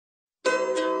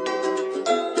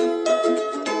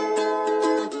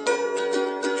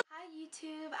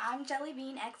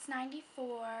Jellybean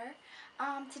X94.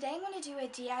 Today I'm going to do a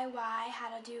DIY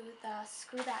how to do the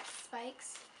Screwback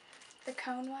Spikes, the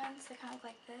cone ones. They kind of look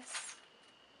like this.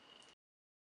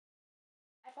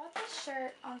 I bought this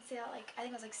shirt on sale, I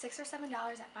think it was like $6 or $7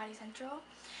 at Body Central.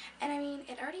 And I mean,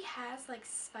 it already has like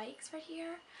spikes right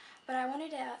here, but I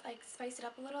wanted to like spice it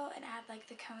up a little and add like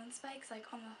the cone spikes like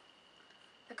on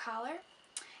the collar.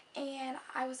 And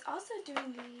I was also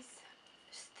doing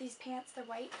these pants, they're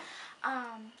white.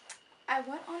 I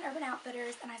went on Urban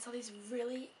Outfitters and I saw these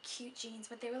really cute jeans,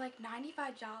 but they were like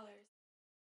 $95.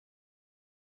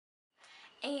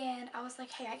 And I was like,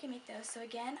 hey, I can make those. So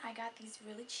again, I got these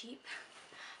really cheap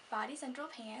Body Central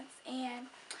pants, and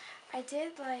I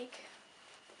did like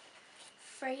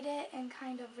frayed it and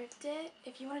kind of ripped it.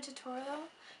 If you want a tutorial,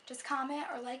 just comment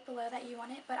or like below that you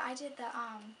want it. But I did the,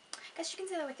 I guess you can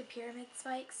say they're like the pyramid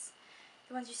spikes.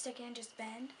 The ones you stick in and just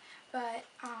bend. But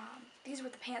these are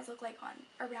what the pants look like on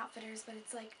Urban Outfitters, but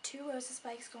it's like 2 rows of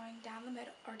spikes going down the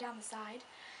middle or down the side.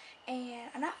 And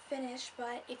I'm not finished,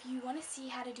 but if you want to see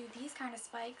how to do these kind of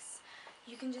spikes,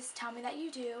 you can just tell me that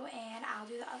you do, and I'll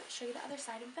do show you the other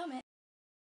side and film it.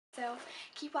 So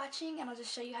keep watching and I'll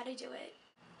just show you how to do it.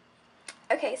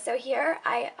 Okay, so here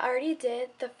I already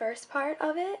did the first part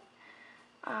of it.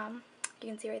 You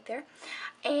can see right there.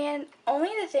 And only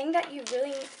the thing that you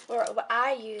really, or what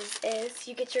I use, is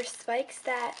you get your spikes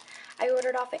that I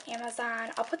ordered off of Amazon.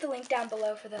 I'll put the link down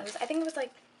below for those. I think it was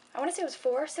like, I want to say it was $4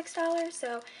 or $6,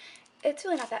 so it's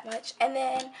really not that much. And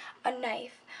then a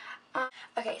knife.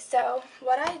 Okay, so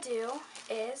what I do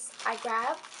is I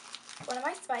grab one of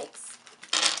my spikes,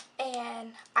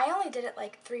 and I only did it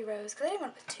like 3 rows because I didn't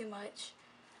want to put too much.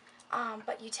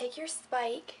 But you take your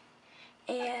spike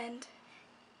and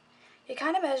you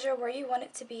kind of measure where you want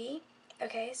it to be.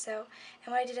 Okay, so,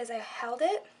 and what I did is I held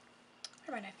it.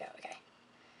 Where'd my knife go? Okay.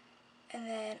 And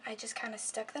then I just kind of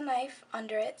stuck the knife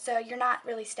under it, so you're not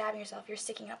really stabbing yourself, you're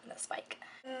sticking up in the spike.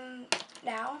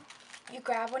 Now, you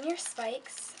grab one of your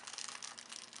spikes,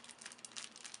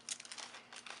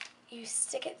 you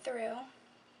stick it through,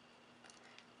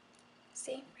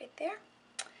 see, right there,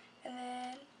 and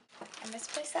then I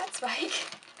misplaced that spike,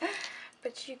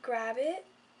 but you grab it,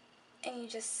 and you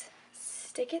just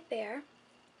stick it there,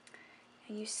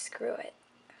 and you screw it.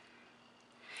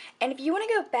 And if you want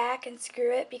to go back and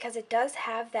screw it, because it does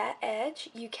have that edge,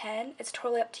 you can. It's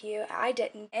totally up to you. I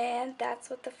didn't. And that's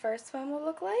what the first one will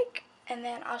look like. And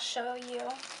then I'll show you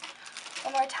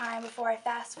one more time before I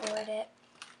fast forward it.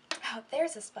 Oh,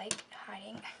 there's a spike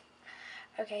hiding.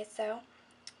 Okay, so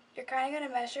you're kind of going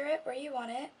to measure it where you want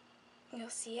it. You'll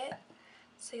see it.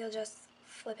 So you'll just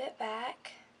flip it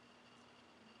back.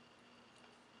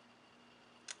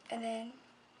 And then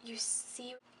you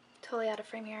see, totally out of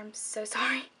frame here, I'm so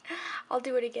sorry. I'll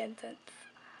do it again since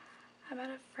I'm out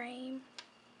of frame.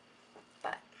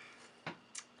 But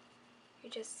you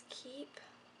just keep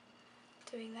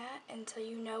doing that until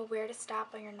you know where to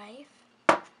stop on your knife.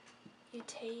 You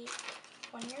take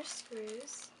one of your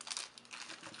screws,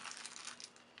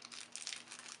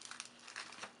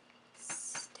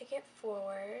 stick it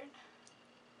forward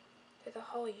through the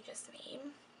hole you just made.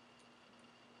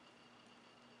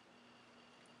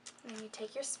 And then you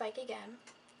take your spike again,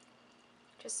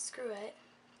 just screw it.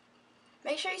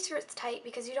 Make sure you screw it tight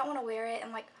because you don't want to wear it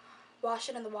and like wash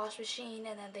it in the wash machine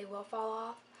and then they will fall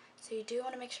off. So you do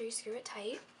want to make sure you screw it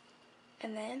tight.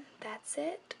 And then that's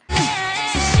it.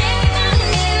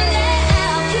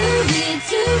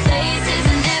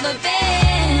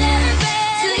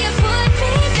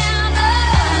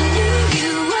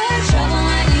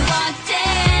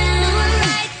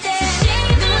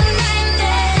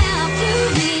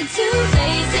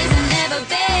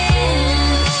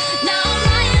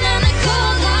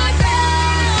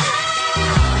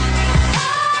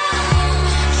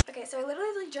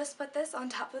 Just put this on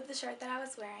top of the shirt that I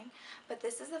was wearing, but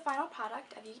this is the final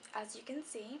product, as you can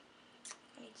see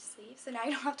on each sleeve. So now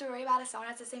you don't have to worry about if someone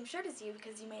has the same shirt as you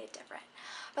because you made it different.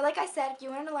 But like I said, if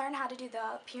you want to learn how to do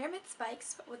the pyramid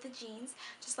spikes with the jeans,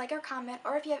 just like or comment,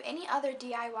 or if you have any other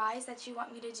DIYs that you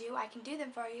want me to do, I can do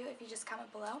them for you if you just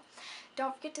comment below.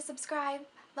 Don't forget to subscribe.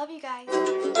 Love you guys.